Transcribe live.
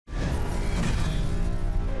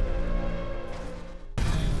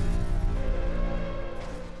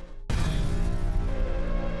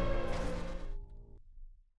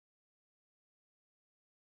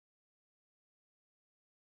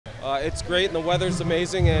It's great, and the weather's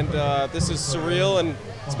amazing, and this is surreal, and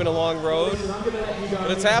it's been a long road,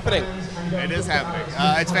 but it's happening. It is happening.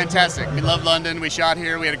 It's fantastic. We love London. We shot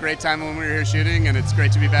here. We had a great time when we were here shooting, and it's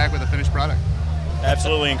great to be back with a finished product.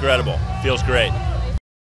 Absolutely incredible. Feels great.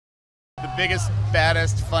 The biggest,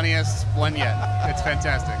 baddest, funniest one yet. It's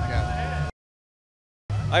fantastic, yeah.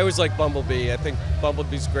 I always like Bumblebee. I think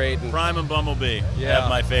Bumblebee's great. And Prime and Bumblebee have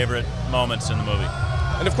my favorite moments in the movie.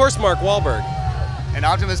 And of course, Mark Wahlberg. And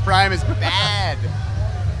Optimus Prime is bad.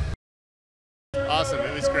 Awesome,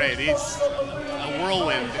 it was great. He's a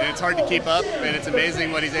whirlwind, and it's hard to keep up, and it's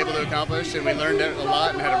amazing what he's able to accomplish, and we learned a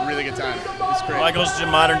lot and had a really good time. It was great. Michael's a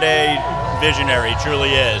modern-day visionary,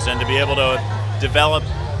 truly is, and to be able to develop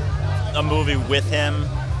a movie with him,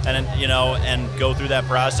 and and go through that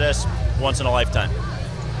process, once in a lifetime.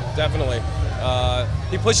 Definitely.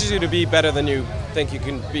 He pushes you to be better than you think you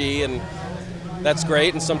can be, and that's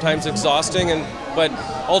great, and sometimes exhausting, but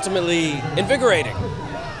ultimately invigorating.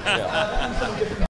 Yeah.